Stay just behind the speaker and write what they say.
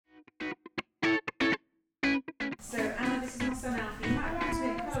this is my son Alfie. You might have met him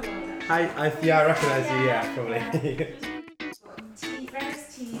at Colour World, I recognise you, yeah, probably. tea,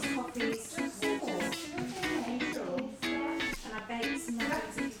 various teas, coffees, and I baked some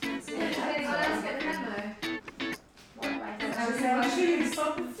muffins if you fancy it. Let's get the memo.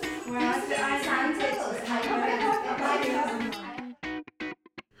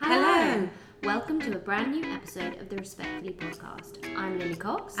 Hello! Welcome to a brand new episode of the Respectfully podcast. I'm Lily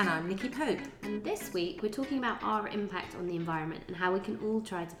Cox. And I'm Nikki Pope. And this week we're talking about our impact on the environment and how we can all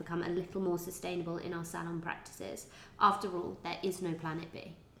try to become a little more sustainable in our salon practices. After all, there is no planet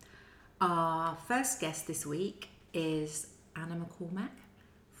B. Our first guest this week is Anna McCormack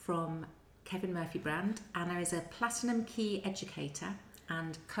from Kevin Murphy brand. Anna is a Platinum Key educator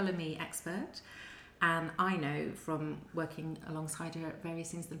and Colour Me expert. And I know from working alongside her at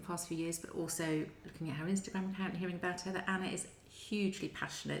various things in the past few years, but also looking at her Instagram account and hearing about her, that Anna is hugely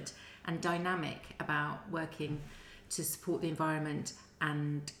passionate and dynamic about working to support the environment,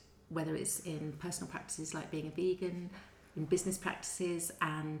 and whether it's in personal practices like being a vegan, in business practices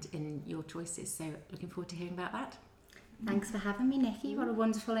and in your choices. So looking forward to hearing about that. Thanks for having me, Nikki. What a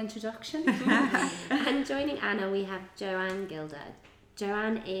wonderful introduction. And joining Anna we have Joanne Gilder.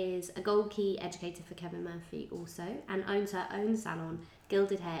 Joanne is a Gold Key educator for Kevin Murphy also, and owns her own salon,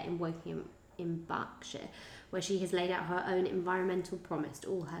 Gilded Hair, in Wokingham in Berkshire, where she has laid out her own environmental promise to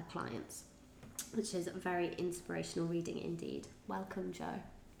all her clients, which is a very inspirational reading indeed. Welcome, Jo.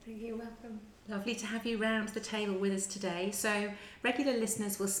 Thank you, welcome. Lovely to have you round the table with us today. So regular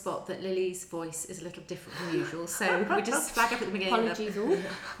listeners will spot that Lily's voice is a little different from usual. So we just flag up at the beginning. Apologies all.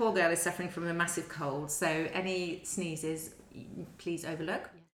 Poor girl is suffering from a massive cold. So any sneezes, please overlook.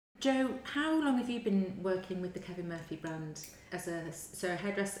 Jo, how long have you been working with the Kevin Murphy brand as a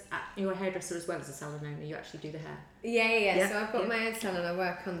hairdresser? You're a hairdresser as well as a salon owner. You actually do the hair. Yeah. So I've got my own salon. I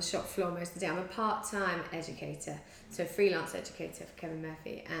work on the shop floor most of the day. I'm a part-time educator, so freelance educator for Kevin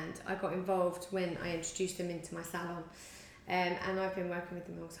Murphy, and I got involved when I introduced them into my salon, and I've been working with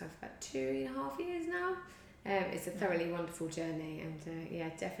them also for about 2.5 years now. It's a thoroughly wonderful journey,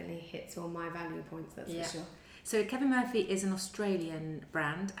 and definitely hits all my value points, that's for sure. So Kevin Murphy is an Australian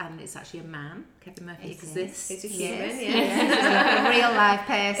brand, and it's actually a man. Kevin Murphy exists. It's a human, He's a real live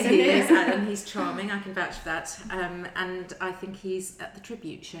person. He is, and he's charming. I can vouch for that. And I think he's at the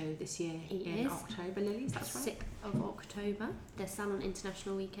tribute show this year in October. Lily, is that right? 6th of October, the Salon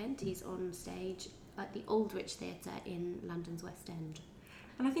International Weekend. He's on stage at the Aldwych Theatre in London's West End.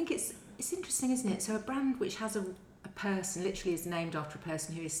 And I think it's interesting, isn't it? So a brand which has a person, literally is named after a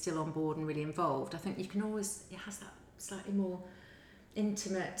person who is still on board and really involved. I think it has that slightly more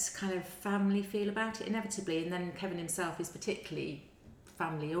intimate kind of family feel about it inevitably, and then Kevin himself is particularly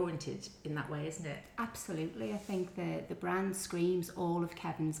family oriented in that way, isn't it? Absolutely. I think the brand screams all of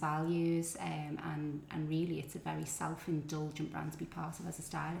Kevin's values, and really it's a very self-indulgent brand to be part of as a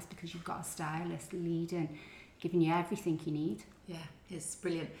stylist, because you've got a stylist leading, giving you everything you need. Yeah, it's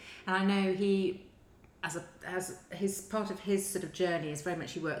brilliant. And I know he, as his part of his sort of journey, is very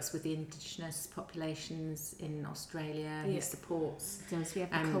much he works with the indigenous populations in Australia. He supports. Does we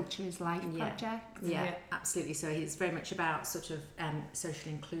have the Culture is Life project? Yeah, absolutely. So he's very much about sort of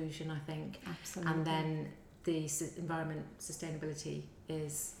social inclusion, I think. Absolutely. And then the environment sustainability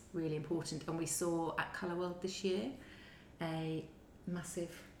is really important. And we saw at Colour World this year a massive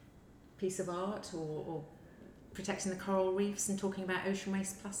piece of art or protecting the coral reefs and talking about ocean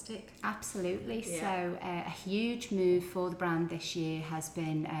waste plastic. Absolutely. So a huge move for the brand this year has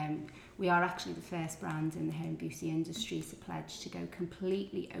been, we are actually the first brand in the hair and beauty industry to pledge to go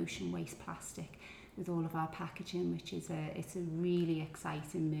completely ocean waste plastic with all of our packaging, which is it's a really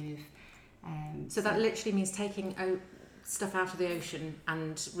exciting move. So that literally means taking stuff out of the ocean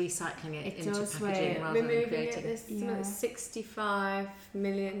and recycling it into packaging rather than creating. There's 65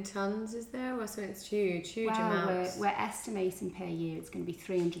 million tonnes, is there? Well, so it's huge amounts. We're estimating per year it's going to be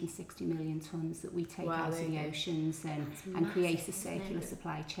 360 million tonnes that we take out of the oceans and create a circular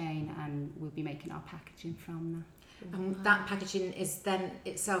supply chain, and we'll be making our packaging from that. And that packaging is then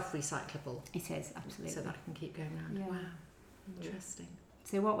itself recyclable. It is, absolutely. So that can keep going around. Yeah. Wow, interesting.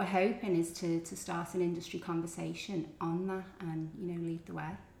 So what we're hoping is to start an industry conversation on that and, lead the way.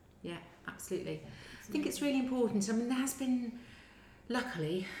 Yeah, absolutely. I think it's really important. I mean, there has been,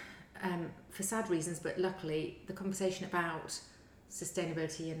 luckily, for sad reasons, but luckily, the conversation about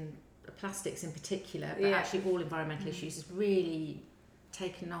sustainability and plastics in particular, but actually all environmental issues, has really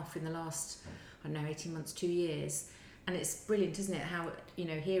taken off in the last, 18 months, 2 years. And it's brilliant, isn't it, how,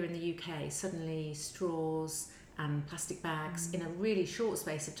 here in the UK, suddenly straws and plastic bags in a really short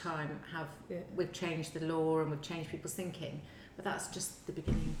space of time we've changed the law and we've changed people's thinking, but that's just the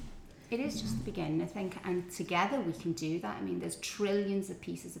beginning. It is just the beginning, I think, and together we can do that. I mean, there's trillions of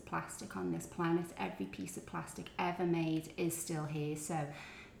pieces of plastic on this planet. Every piece of plastic ever made is still here. So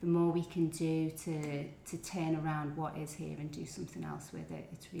the more we can do to turn around what is here and do something else with it,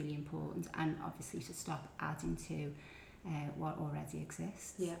 it's really important. And obviously to stop adding to what already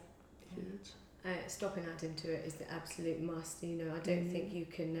exists. Yeah. Huge. Stopping adding to it is the absolute must. You know, I don't think you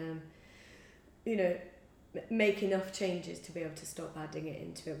can, make enough changes to be able to stop adding it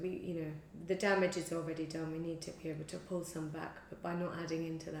into it. The damage is already done. We need to be able to pull some back, but by not adding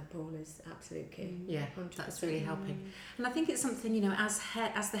into that pool is absolute key. Yeah, 100%. that's really helping. And I think it's something, as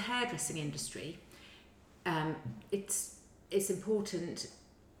the hairdressing industry, it's important,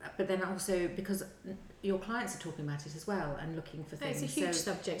 but then also because your clients are talking about it as well and looking for things. It's a huge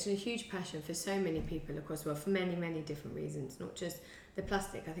subject and a huge passion for so many people across the world for many, many different reasons, not just the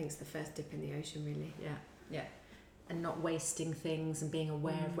plastic. I think it's the first dip in the ocean, really. Yeah, and not wasting things and being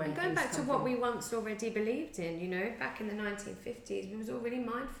aware of where and going things back to come what from. we once already believed in, back in the 1950s, we was all really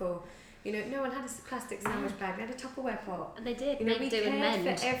mindful. No one had a plastic sandwich bag, they had a Tupperware pot. And they did. We Make, do and cared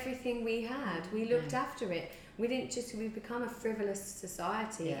mend. for everything we had. We looked after it. We've become a frivolous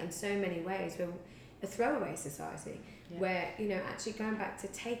society in so many ways. We're a throwaway society where, actually going back to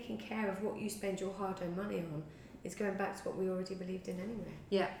taking care of what you spend your hard-earned money on is going back to what we already believed in anyway.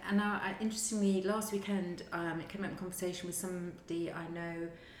 Yeah, and now, interestingly, last weekend it came up in conversation with somebody I know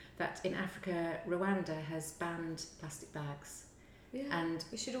that in Africa, Rwanda has banned plastic bags. Yeah, and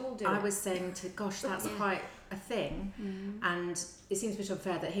we should all do I it. was saying gosh, that's quite a thing. And it seems a bit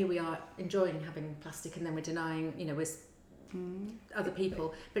unfair that here we are enjoying having plastic and then we're denying, with other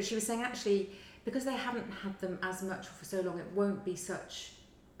people. But she was saying actually, because they haven't had them as much for so long, it won't be such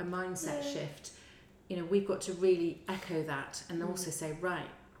a mindset shift. We've got to really echo that and also say, right,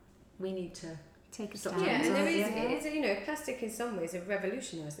 we need to take a stop. stand. Yeah, and there is, plastic in some ways has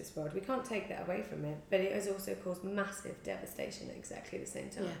revolutionised this world. We can't take that away from it, but it has also caused massive devastation at exactly the same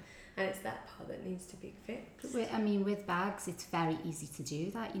time. And it's that part that needs to be fixed. With bags, it's very easy to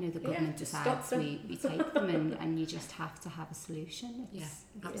do that. The government just decides stop them. we take them and you just have to have a solution.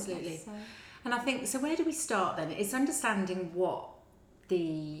 Absolutely. And I think, so where do we start then? It's understanding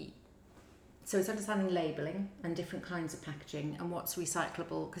it's understanding labelling and different kinds of packaging and what's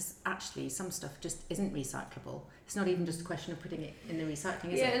recyclable, because actually some stuff just isn't recyclable. It's not even just a question of putting it in the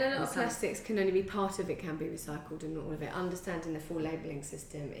recycling, is it? Yeah, and a lot of plastics can only be part of it can be recycled and not all of it. Understanding the full labelling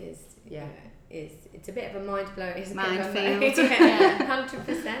system is it's a bit of a mind blow. It's a Minefield.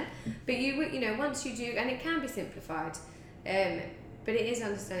 100%. But once you do, and it can be simplified. But it is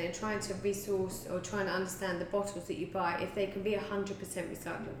understanding and trying to resource or trying to understand the bottles that you buy, if they can be 100%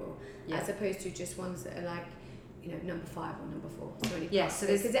 recyclable, as opposed to just ones that are like, number 5 or number 4. So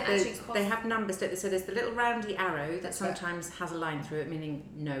they have numbers. So there's the little roundy arrow that sometimes has a line through it, meaning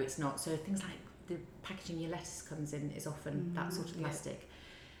no, it's not. So things like the packaging your lettuce comes in is often that sort of plastic.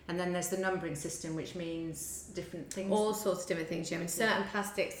 And then there's the numbering system, which means different things. All sorts of different things. Certain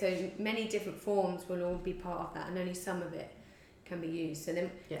plastics, so many different forms will all be part of that, and only some of it can be used. So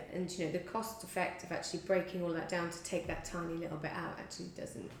then, and the cost effect of actually breaking all that down to take that tiny little bit out actually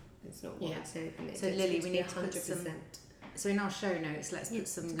doesn't. It's not what it's saying. So Lily, we need to put some. So in our show notes, let's put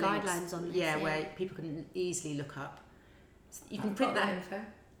some guidelines on this. Yeah, where people can easily look up. You can print that info.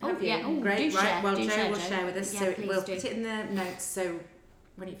 Great, right? Well, Joe will share with us. Yeah, So we'll do. put it in the notes. So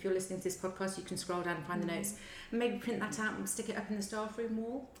if you're listening to this podcast, you can scroll down and find the notes, and maybe print that out and stick it up in the staff room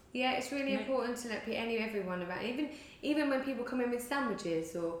wall. Yeah, it's really important to let everyone about. Even when people come in with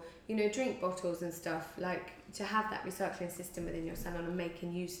sandwiches or drink bottles and stuff, like to have that recycling system within your salon and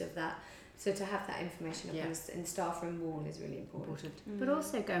making use of that. So to have that information up in the staff room wall is really important. But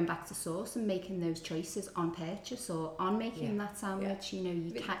also going back to source and making those choices on purchase or on making that sandwich.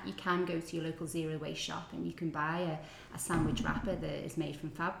 You can go to your local zero waste shop and you can buy a sandwich wrapper that is made from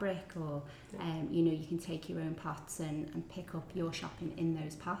fabric, or you can take your own pots and pick up your shopping in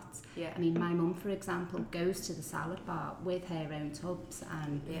those pots. I mean, my mum, for example, goes to the salad bar with her own tubs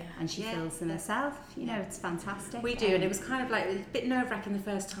and she fills them herself. It's fantastic. We do, and it was kind of like a bit nerve-wracking the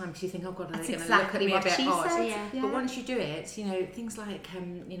first time because you think, oh God, are that's they going to look at me a bit odd? Said. But once you do it, things like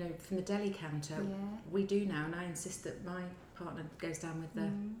from the deli counter, we do now, and I insist that my partner goes down with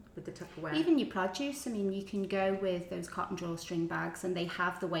the Tupperware. Even your produce, I mean, you can go with those cotton drawstring bags and they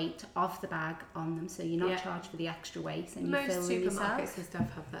have the weight of the bag on them, so you're not charged for the extra weight, and most you fill them yourself. supermarkets and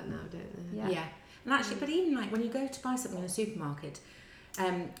stuff have that now, don't they? Yeah. And actually, but even like when you go to buy something in a supermarket,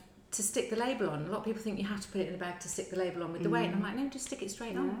 to stick the label on. A lot of people think you have to put it in the bag to stick the label on with the weight, and I'm like, no, just stick it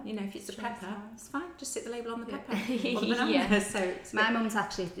straight on. You know, if it's a pepper, it's fine. Just stick the label on the pepper. On the banana. Yeah. So it's My mum's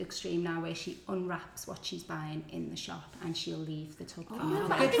actually at the extreme now where she unwraps what she's buying in the shop and she'll leave the tub for you. but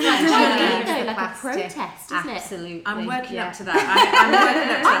good I think for that's you. right, Yeah. though, like a Plastic. protest, isn't it? Absolutely. I'm working yeah. up to that. I'm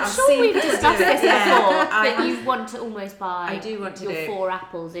working up to that. I'm I've sure seen we've people discussed do it. this Yeah. before, I- but you want to almost buy I do want to your do. 4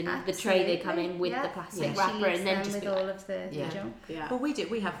 apples in the tray they come in with Yeah. the plastic Yeah, she wrapper, leaves and then them just with be all like, of the Yeah. junk. yeah. Well,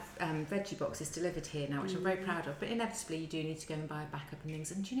 we have veggie boxes delivered here now, which I'm very proud of. But inevitably, you do need to go and buy a backup and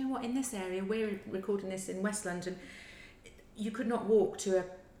things. And do you know what? In this area, we're recording this in West London. You could not walk to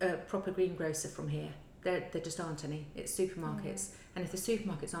a proper greengrocer from here. There just aren't any. It's supermarkets, and if the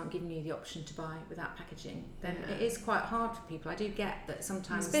supermarkets aren't giving you the option to buy without packaging, then it is quite hard for people. I do get that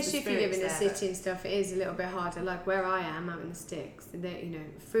sometimes, Especially if you live in the spirit's there, city and stuff, it is a little bit harder. Like where I am, out in the sticks, you know,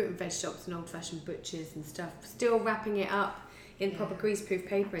 fruit and veg shops and old-fashioned butchers and stuff, still wrapping it up in proper greaseproof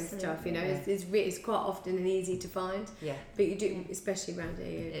paper and stuff. You know, it's quite often and easy to find. Yeah, But you do, especially around here,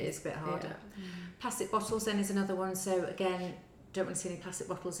 it is a bit harder. Yeah. Plastic bottles then is another one. So again, don't want to see any plastic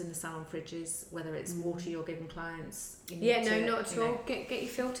bottles in the salon fridges, whether it's water you're giving clients. You need Yeah, to, no, not at you know, all. Get your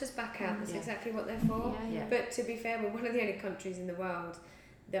filters back out. That's Yeah. exactly what they're for. Yeah. But to be fair, we're one of the only countries in the world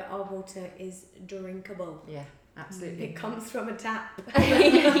that our water is drinkable. Yeah, absolutely. It comes from a tap.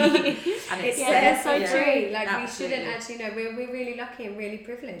 And It's Yeah, so yeah. true. Like Absolutely. we shouldn't actually know. We're really lucky and really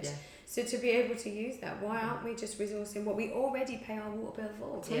privileged. Yeah. So to be able to use that, why aren't we just resourcing what we already pay our water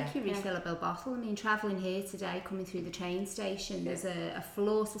bill for? Take Yeah. your refillable bottle. I mean, travelling here today, coming through the train station, there's a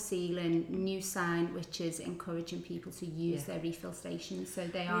floor-to-ceiling new sign which is encouraging people to use their refill stations. So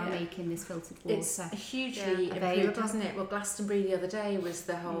they are Yeah. making this filtered water. It's hugely improved, available. hasn't it? Well, Glastonbury the other day was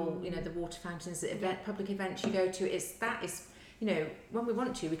the whole, you know, the water fountains, the event, public events you go to. That is, you know, when we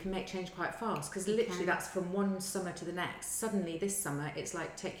want to, we can make change quite fast because literally can. that's from one summer to the next. Suddenly, this summer, it's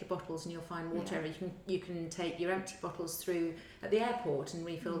like take your bottles and you'll find water. Yeah. You can take your empty bottles through at the airport and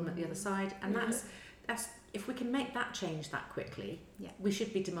refill them at the other side, and that's if we can make that change that quickly, we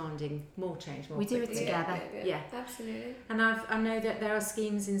should be demanding more change more We do quickly. it together. Yeah. Absolutely. And I know that there are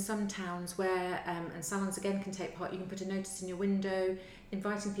schemes in some towns where, and salons again can take part, you can put a notice in your window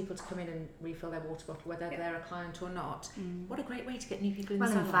inviting people to come in and refill their water bottle, whether they're a client or not. What a great way to get new people in Well,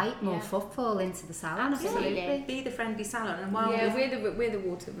 the salon. invite more footfall into the salon. Absolutely. Be the friendly salon. And while Yeah, we're the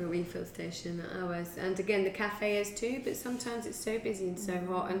water refill station at ours, and again the cafe is too. But sometimes it's so busy and so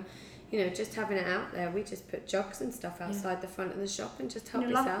hot, and you know, just having it out there, we just put jugs and stuff outside the front of the shop and just help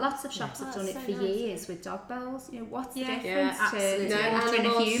yourself. Lots of shops have done it that's for so nice. years with dog bowls. You know, what's the Yeah, difference absolutely. to No, watering a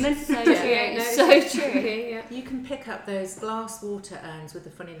animals. human? So Yeah, true. no, So it's true. Yeah. you can pick up those glass water urns with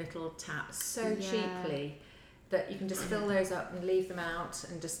the funny little taps so Yeah. cheaply that you can just fill those up and leave them out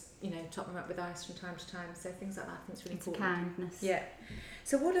and just, you know, top them up with ice from time to time. So things like that, I think it's really It's a important. kindness. Yeah.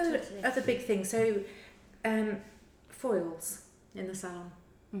 So what are Totally. other big things? So foils in the salon.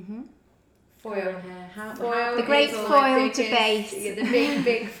 Mm-hmm. Foil. hair. Foil The great is my foil biggest- debate. Yeah, the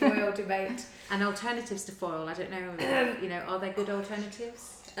big foil debate. And alternatives to foil. I don't know. You know, are there good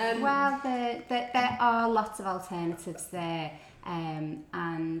alternatives? Well, there are lots of alternatives there, and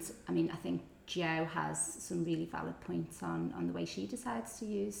I mean, I think Jo has some really valid points on the way she decides to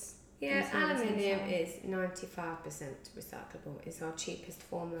use. Yeah, these oils aluminium inside. is 95% recyclable. It's our cheapest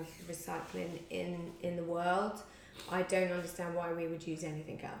form of recycling in the world. I don't understand why we would use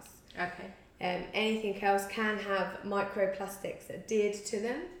anything else. Okay. Anything else can have microplastics adhered to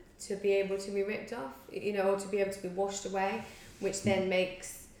them to be able to be ripped off, you know, or to be able to be washed away, which then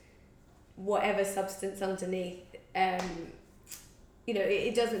makes whatever substance underneath, you know,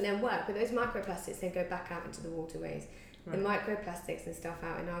 it doesn't then work. But those microplastics then go back out into the waterways. Right. The microplastics and stuff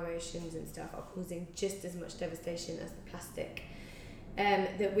out in our oceans and stuff are causing just as much devastation as the plastic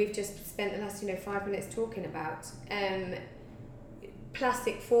that we've just spent the last 5 minutes talking about.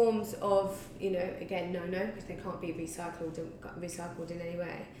 Plastic forms of, again, no, because they can't be recycled in any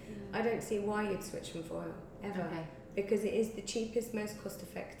way. I don't see why you'd switch from foil ever, Okay. because it is the cheapest, most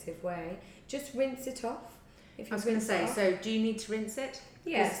cost-effective way. Just rinse it off. If I was you going to rinse it say, off. so do you need to rinse it?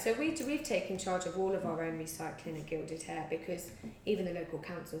 Yeah, so we've taken charge of all of our own recycling at Gilded Hair, because even the local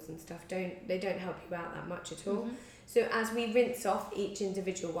councils and stuff don't help you out that much at all. So as we rinse off each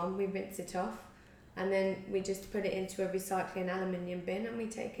individual one, we rinse it off, and then we just put it into a recycling aluminium bin, and we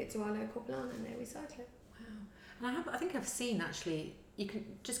take it to our local plant and they recycle it. Wow. And I think I've seen actually, you can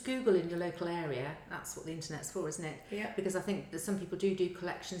just Google in your local area. That's what the internet's for, isn't it? Yeah. Because I think that some people do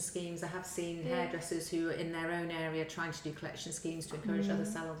collection schemes. I have seen hairdressers who are in their own area trying to do collection schemes to encourage other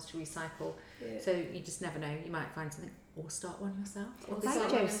salons to recycle. Yeah. So you just never know. You might find something. or start one yourself? Or Or this Like start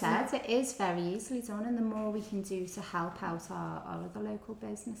is- Joe one said, it is very easily done, and the more we can do to help out our other local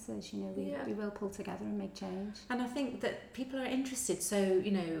businesses, we will pull together and make change. And I think that people are interested. So,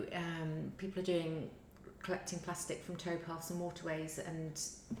 people are collecting plastic from towpaths and waterways and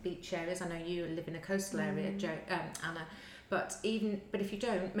beach areas. I know you live in a coastal area, Anna. But if you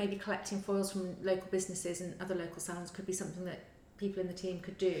don't, maybe collecting foils from local businesses and other local salons could be something that people in the team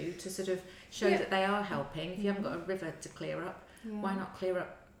could do to sort of show that they are helping. If you haven't got a river to clear up, why not clear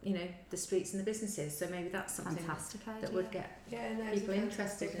up, the streets and the businesses? So maybe that's something Fantastic idea. that would get that people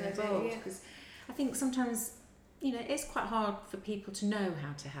interested and involved. Because I think sometimes, it's quite hard for people to know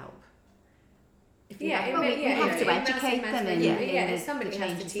how to help. we have to educate them in somebody the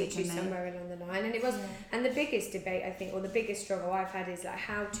has to changes they teach you can make. somewhere along the line. And it was, and the biggest debate, I think, or the biggest struggle I've had is like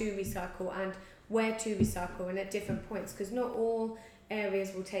how to recycle and where to recycle and at different points, because not all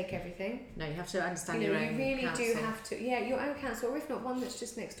areas will take everything. No, you have to understand You your know, own you really council. do have to, your own council, or if not one that's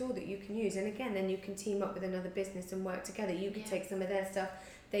just next door that you can use. And again, then you can team up with another business and work together. You could take some of their stuff,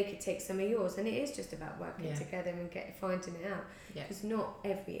 they could take some of yours, and it is just about working together and finding it out. Because not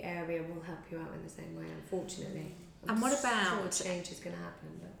every area will help you out in the same way, unfortunately. And what about sure change is going to happen?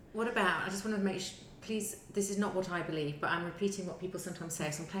 But what about? I just want to make sure. Please, this is not what I believe, but I'm repeating what people sometimes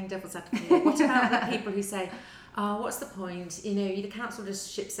say, so I'm playing devil's advocate here. What about the people who say, what's the point? The council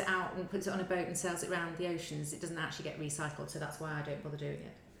just ships it out and puts it on a boat and sails it around the oceans. It doesn't actually get recycled, so that's why I don't bother doing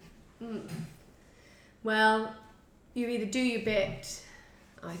it. Well, you either do your bit,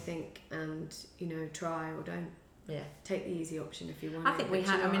 I think, and try or don't. Yeah. Take the easy option if you want. I think we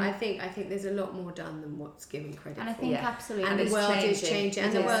have. I think there's a lot more done than what's given credit And I for. think absolutely. And the it's world is changing. changing,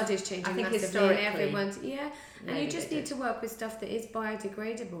 and the world is changing I think massively, historically, and everyone's and you maybe just they need to work with stuff that is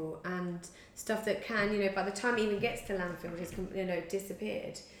biodegradable and stuff that can, by the time it even gets to landfill, has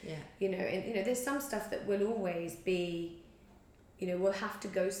disappeared. Yeah. And there's some stuff that will always be, will have to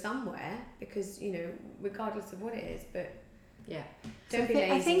go somewhere because regardless of what it is, but. Yeah. Don't be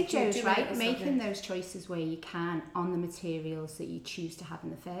lazy. I think Do Joe's it right, or making something. those choices where you can on the materials that you choose to have in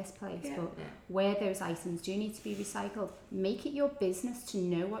the first place, Yeah. but where those items do need to be recycled, make it your business to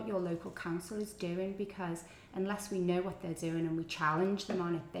know what your local council is doing, because unless we know what they're doing and we challenge them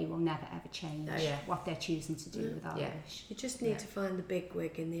on it, they will never ever change what they're choosing to do with our rubbish. You just need to find the big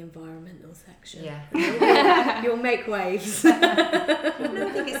wig in the environmental section. Yeah. You'll make waves.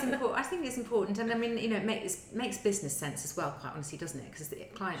 No, I think it's important. And I mean, it makes business sense as well, quite honestly, doesn't it? Because the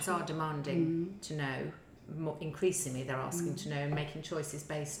clients are demanding to know. More increasingly, they're asking to know and making choices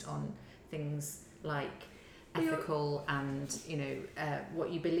based on things like ethical and what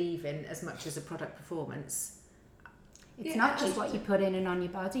you believe in as much as a product performance. It's not just what you put in and on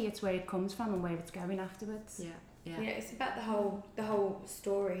your body; it's where it comes from and where it's going afterwards. Yeah, it's about the whole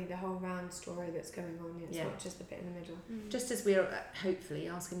story, the whole round story that's going on. It's not just the bit in the middle. Just as we're hopefully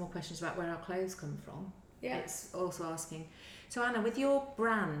asking more questions about where our clothes come from, it's also asking. So Anna, with your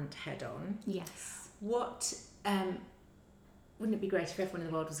brand head on, Yes. what wouldn't it be great if everyone in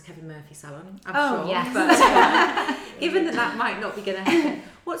the world was a Kevin Murphy salon? I'm sure. Yes. But given that might not be going to happen,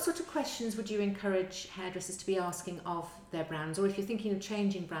 what sort of questions would you encourage hairdressers to be asking of their brands? Or if you're thinking of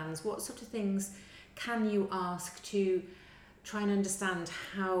changing brands, what sort of things can you ask to try and understand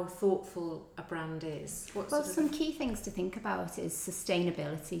how thoughtful a brand is? Some key things to think about is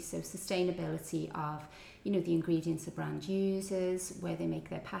sustainability. So sustainability of, the ingredients the brand uses, where they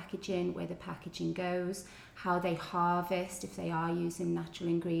make their packaging, where the packaging goes, how they harvest, if they are using natural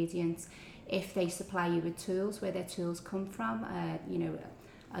ingredients, if they supply you with tools, where their tools come from,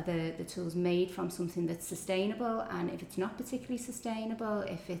 are the tools made from something that's sustainable, and if it's not particularly sustainable,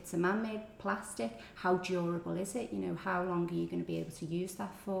 if it's a man-made plastic, how durable is it? How long are you going to be able to use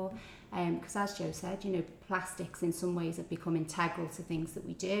that for? Because as Joe said, plastics in some ways have become integral to things that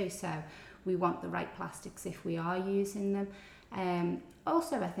we do, so we want the right plastics if we are using them.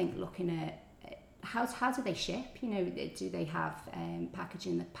 Also, I think looking at how do they ship? Do they have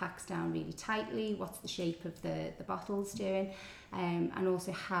packaging that packs down really tightly? What's the shape of the bottles doing? And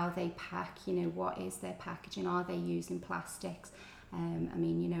also how they pack, what is their packaging? Are they using plastics?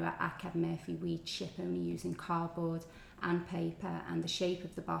 At Kevin Murphy, we ship only using cardboard and paper, and the shape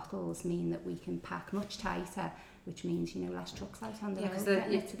of the bottles mean that we can pack much tighter, which means, less trucks out on the road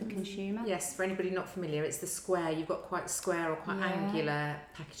getting it to the consumer. Yes, for anybody not familiar, it's the square. You've got quite square or quite angular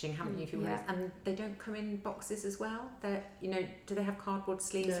packaging, haven't you? If you want, and they don't come in boxes as well. They're, do they have cardboard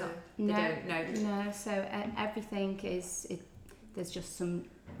sleeves? No. They don't. No. So everything is there's just some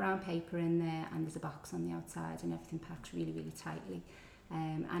brown paper in there, and there's a box on the outside, and everything packs really, really tightly.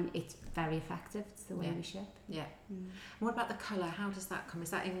 And it's very effective. It's the way we ship. Yeah. And what about the colour? How does that come? Is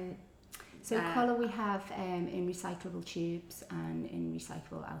that in So colour we have in recyclable tubes and in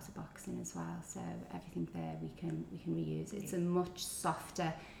recyclable outer boxing as well. So everything there we can reuse. It's a much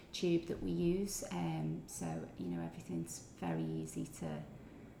softer tube that we use. So everything's very easy to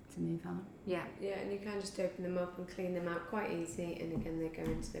move on. Yeah, and you can just open them up and clean them out quite easy, and again they go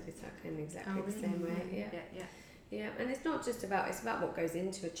into the recycling exactly the same way. Yeah, and it's not just about, it's about what goes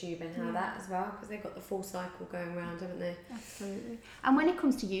into a tube and how that as well, because they've got the full cycle going around, haven't they? Absolutely. And when it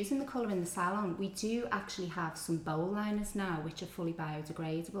comes to using the colour in the salon, we do actually have some bowl liners now which are fully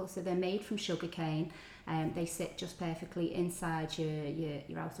biodegradable. So they're made from sugarcane, and they sit just perfectly inside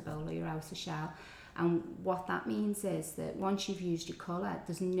your outer bowl or your outer shell. And what that means is that once you've used your colour,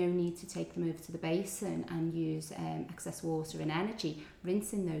 there's no need to take them over to the basin and use excess water and energy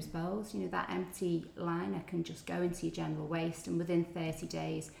rinsing those bowls. That empty liner can just go into your general waste, and within 30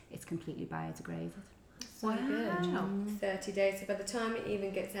 days it's completely biodegraded. So good. 30 days, so by the time it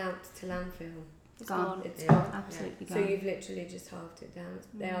even gets out to landfill, It's gone. It's gone. Absolutely So gone. you've literally just halved it down.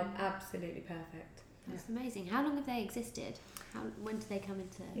 They are absolutely perfect. That's amazing. How long have they existed? When do they come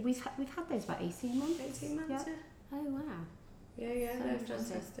into? We've had those about 18 months. 18 months, yeah. Oh wow. Yeah, So they're impressive.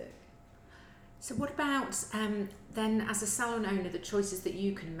 fantastic. So what about then as a salon owner, the choices that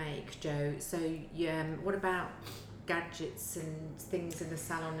you can make, Jo? So what about gadgets and things in the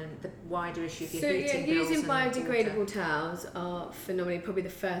salon and the wider issue of your heating bills using and biodegradable water? towels are phenomenal. Probably the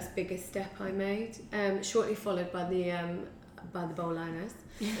first biggest step I made, shortly followed by the bowl liners.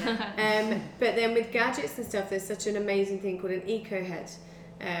 But then with gadgets and stuff, there's such an amazing thing called an eco head,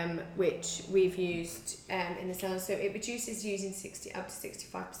 which we've used in the salon. So it reduces using up to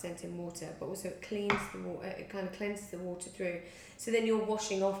 65% in water, but also it cleans the water. It kind of cleanses the water through. So then you're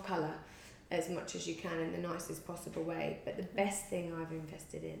washing off colour as much as you can in the nicest possible way. But the best thing I've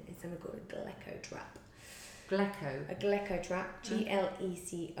invested in is something called a Gleco trap. A Gleco trap,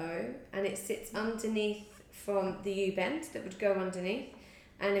 Gleco, and it sits underneath from the U-bend that would go underneath.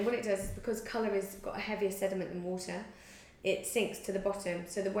 And then what it does is, because colour has got a heavier sediment than water, it sinks to the bottom.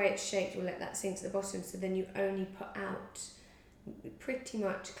 So the way it's shaped will let that sink to the bottom. So then you only put out pretty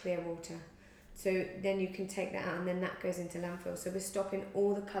much clear water. So then you can take that out, and then that goes into landfill. So we're stopping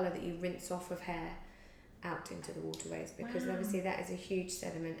all the colour that you rinse off of hair out into the waterways, because obviously that is a huge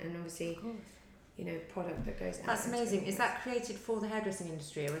sediment, and obviously product that goes out. That's amazing. Is that created for the hairdressing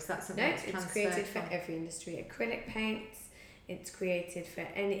industry, or is that something that's it's transferred created for from- every industry. Acrylic paints, it's created for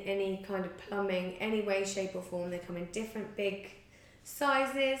any kind of plumbing, any way, shape or form. They come in different big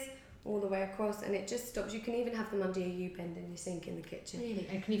sizes all the way across, and it just stops. You can even have them under your U-bend in your sink in the kitchen. Really?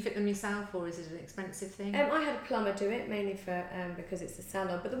 And can you fit them yourself, or is it an expensive thing? I had a plumber do it, mainly for because it's a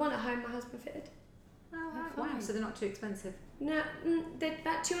salon, but the one at home my husband fitted. Oh, wow. So they're not too expensive. No, they're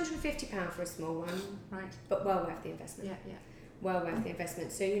about £250 for a small one, Right. but well worth the investment. Yeah. Well worth the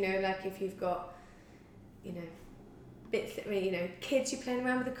investment. So like if you've got, bits, kids, you're playing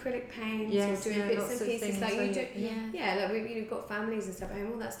around with acrylic paints, Yes, or doing bits lots and of pieces things like where you do. Yeah. Like we've got families and stuff at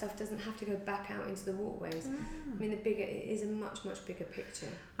home. All that stuff doesn't have to go back out into the waterways. I mean, it is a much bigger picture.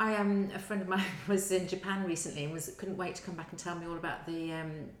 A friend of mine was in Japan recently and couldn't wait to come back and tell me all about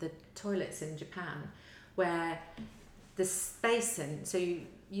the toilets in Japan, where the basin, so you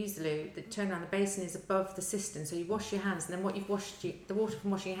use the loo, the turn around, the basin is above the cistern, so you wash your hands, and then what you've washed, the water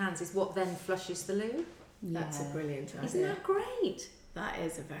from washing your hands is what then flushes the loo. That's a brilliant idea. Isn't that great? That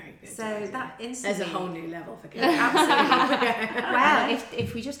is a very good So idea. that instantly... There's a whole new level for kids. Absolutely. Well,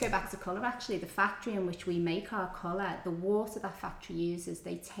 if we just go back to colour, actually, the factory in which we make our colour, the water that factory uses,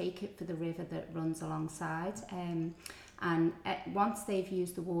 they take it for the river that runs alongside. And once they've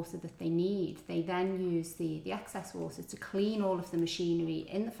used the water that they need, they then use the excess water to clean all of the machinery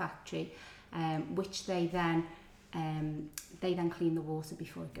in the factory, which they then clean the water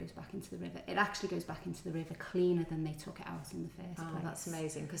before it goes back into the river. It actually goes back into the river cleaner than they took it out in the first place. Oh, that's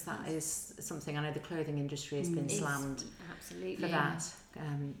amazing, because that is something I know the clothing industry has been slammed Absolutely. for that.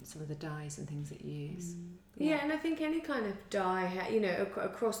 Some of the dyes and things that you use. Yeah, and I think any kind of dye,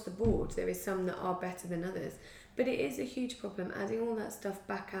 across the board, there is some that are better than others. But it is a huge problem adding all that stuff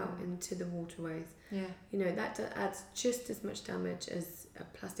back out into the waterways. Yeah. That adds just as much damage as a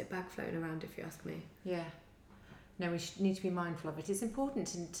plastic bag floating around, if you ask me. Yeah. No, we need to be mindful of it. It's important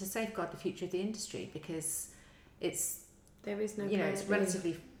to safeguard the future of the industry, because There is no it's planet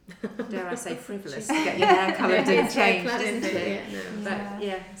relatively, dare I say, frivolous to get your hair coloured and changed, isn't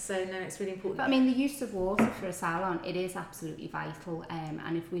it? So it's really important. But I mean, the use of water for a salon, it is absolutely vital.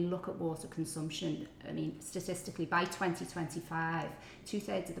 And if we look at water consumption, I mean, statistically, by 2025,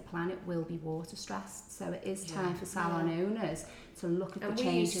 2/3 of the planet will be water stressed. So it is time for salon owners to look at And the we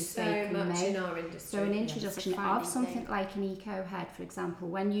use changes so they can much make. in our industry. So an introduction Friday of something thing. like an eco head, for example,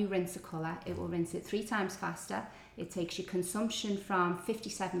 when you rinse a colour, it will rinse it 3 times faster. It takes your consumption from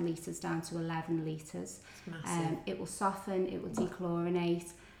 57 litres down to 11 litres. It's massive. It will soften, it will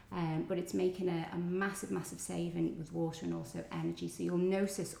dechlorinate, but it's making a massive, massive saving with water and also energy. So you'll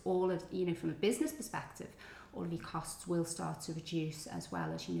notice all of, from a business perspective, all of your costs will start to reduce, as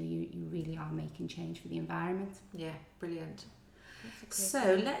well as, you really are making change for the environment. Yeah, brilliant.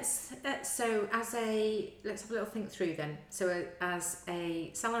 So let's have a little think through then. So as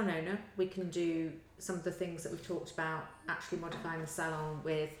a salon owner, we can do some of the things that we've talked about, actually modifying the salon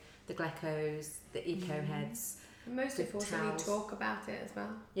with the Glecos, the eco heads. And most the importantly, towels. talk about it as well.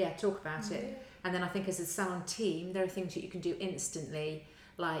 Yeah, talk about it. And then I think as a salon team, there are things that you can do instantly,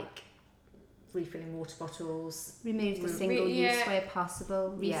 like refilling water bottles. Remove the Re- single use yeah. where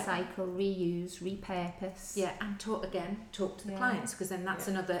possible, Yeah. recycle, reuse, repurpose. Yeah, and talk to the Yeah. clients, because then that's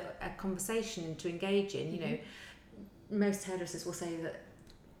another conversation to engage in. You know, most hairdressers will say that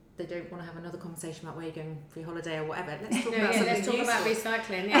they don't want to have another conversation about where you're going for your holiday or whatever. Let's talk about something let's talk about useful.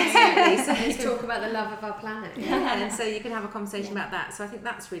 recycling. Absolutely. So Let's talk about the love of our planet. Yeah, and so you can have a conversation about that. So I think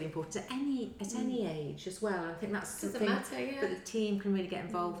that's really important at any age as well. And I think that's Doesn't something matter, yeah. that the team can really get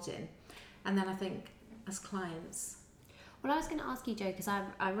involved in. And then I think as clients, Well, I was going to ask you, Joe, because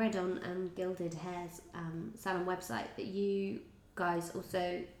I read on Gilded Hair's salon website that you guys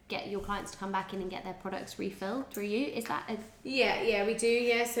also get your clients to come back in and get their products refilled through you. Is that a... Yeah, we do.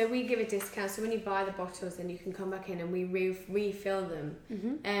 Yeah, so we give a discount. So when you buy the bottles, then you can come back in and we refill them.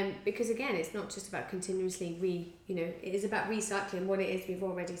 Because again, it's not just about continuously it is about recycling what it is we've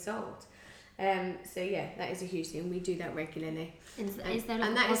already sold. So yeah, that is a huge thing. We do that regularly. Is there like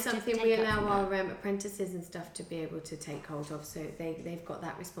And a that is positive something we take-up allow from our apprentices and stuff to be able to take hold of. So they've got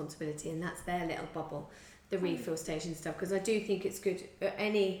that responsibility, and that's their little bubble, the refill station stuff. Because I do think it's good at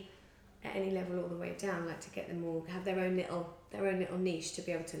any level all the way down, like to get them all have their own little niche to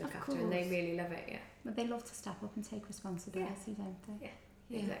be able to look Of after, and they course. really love it. Yeah, But they love to step up and take responsibility, don't they?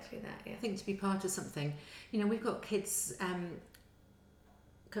 yeah, exactly that. Yeah. I think to be part of something, we've got kids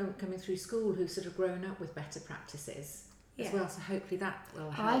coming through school who've sort of grown up with better practices as well. So hopefully that will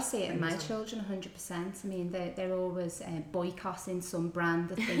help. I see it in them my as well. children 100%. I mean, they're always boycotting some brand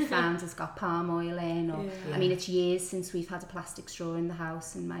that they found has got palm oil in. Or Yeah. I mean, it's years since we've had a plastic straw in the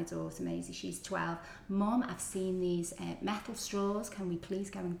house, and my daughter Maisie, she's 12. Mum, I've seen these metal straws. Can we please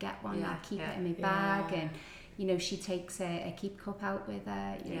go and get one? Yeah, I'll keep yeah. it in my bag. And she takes a keep cup out with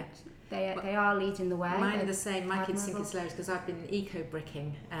her. Yeah. They are leading the way. Mine are They're the same. My kids think admirable. it's hilarious because I've been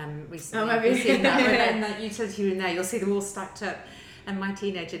eco-bricking recently. Oh, have you? You've seen that? When the utility room there, you'll see them all stacked up. And my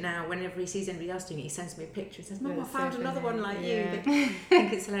teenager now, whenever he sees anybody else doing it, he sends me a picture. He says, "Mum, I That's so found another funny. one like Yeah. you." They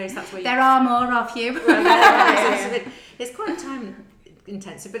think it's hilarious. That's where you... There are more of you. It's quite time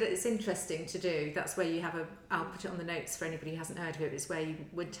intensive, but it's interesting to do. That's where you have I'll put it on the notes for anybody who hasn't heard of it. It's where you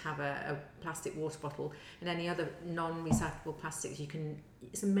would have a plastic water bottle and any other non-recyclable plastics.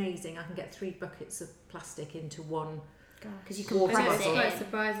 It's amazing. I can get 3 buckets of plastic into one. Because you Water compress It's bottle. quite it.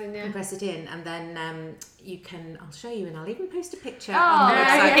 surprising. Yeah. Compress it in, and then you can. I'll show you, and I'll even post a picture Oh, on the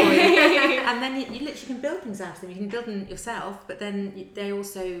website for you. yeah. And then you literally can build things out of them. You can build them yourself, but then they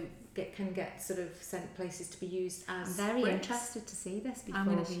also can get sort of sent places to be used as. I'm very bricks. interested to see this before I'm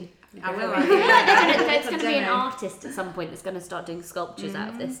going we... to. I will. There's going to be an Demo. artist at some point that's going to start doing sculptures out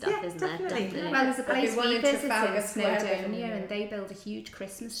of this stuff, Yeah, isn't definitely. there? Well, there's a I've been place we wanting to visited, Trafalgar Square, Snowdonia, yeah. and they build a huge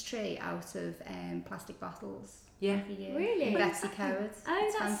Christmas tree out of plastic bottles Yeah. every year. Really? In Betsy Cowards. Oh,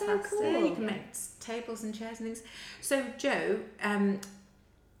 It's that's so fantastic. cool. Yeah, you can make tables and chairs and things. So, Joe,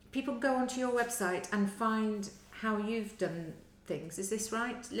 people go onto your website and find how you've done things. Is this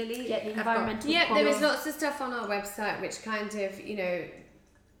right, Lily? Yeah, the I've got- environmental Yeah, there is quality. lots of stuff on our website which kind of,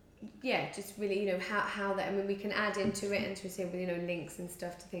 just really, how that, I mean, we can add into it and to say, links and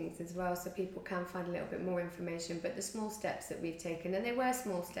stuff to things as well, so people can find a little bit more information. But the small steps that we've taken, and they were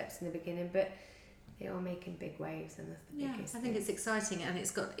small steps in the beginning, but they are making big waves, and that's the Yeah, biggest I think thing. it's exciting, and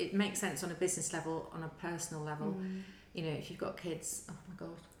it makes sense on a business level, on a personal level. If you've got kids, oh my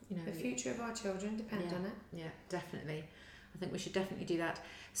God, The future of our children depends Yeah. on it. Yeah, definitely. I think we should definitely do that.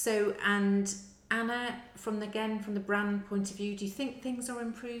 So, and Anna, from the brand point of view, do you think things are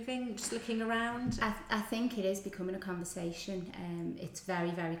improving? Just looking around. I think it is becoming a conversation. It's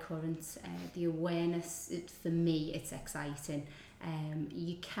very, very current. The awareness, for me, it's exciting.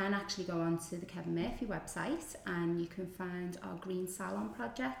 You can actually go onto the Kevin Murphy website and you can find our Green Salon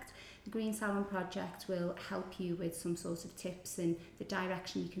project. The Green Salon project will help you with some sort of tips and the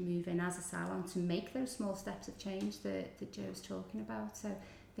direction you can move in as a salon to make those small steps of change that Joe's talking about. So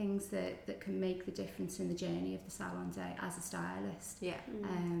things that can make the difference in the journey of the salon day as a stylist. Yeah.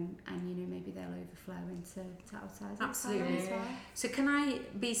 And maybe they'll overflow into outside. Absolutely. As well. So can I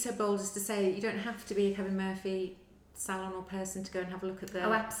be so bold as to say you don't have to be a Kevin Murphy salon or person to go and have a look at the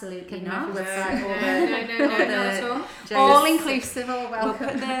Oh, absolutely Kevin not. Murphy website or No, not at all. All inclusive, all We'll welcome.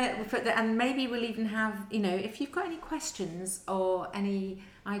 put the, and maybe we'll even have, if you've got any questions or any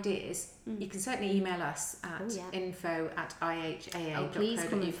ideas, you can certainly email us at info@ihaa.co.uk. Oh, please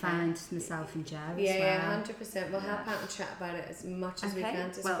come and find myself and Jo as Yeah, well. 100%. We'll help out and chat about it as much as we Okay,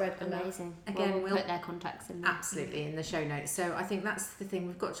 can to well, spread the love. Amazing. Again, we'll put their contacts in there. Absolutely, in the show notes. So I think that's the thing.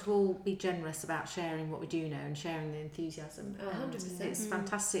 We've got to all be generous about sharing what we do know and sharing the enthusiasm. 100%. It's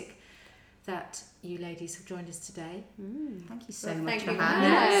fantastic that you ladies have joined us today. Thank you so Well, much thank for you having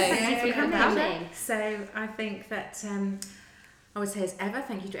very us. much. Thank you for coming. So I think that I would say as ever,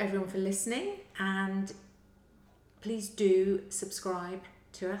 thank you to everyone for listening, and please do subscribe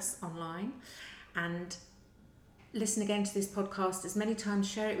to us online and listen again to this podcast as many times,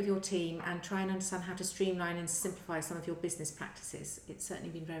 share it with your team and try and understand how to streamline and simplify some of your business practices. It's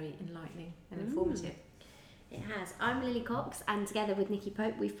certainly been very enlightening and informative. It has. I'm Lily Cox, and together with Nikki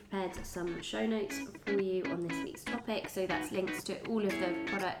Pope, we've prepared some show notes for you on this week's topic. So that's links to all of the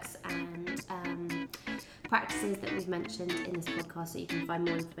products and practices that we've mentioned in this podcast, so you can find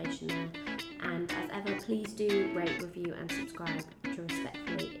more information there. And as ever, please do rate, review, and subscribe to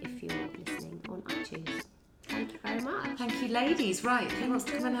Respectfully if you're listening on iTunes. Thank you very much. Thank you, ladies. Right, who wants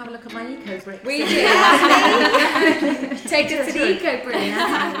to come and have a look at my eco bricks? We do. Take us to the Eco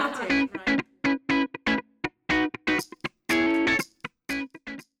Brilliant.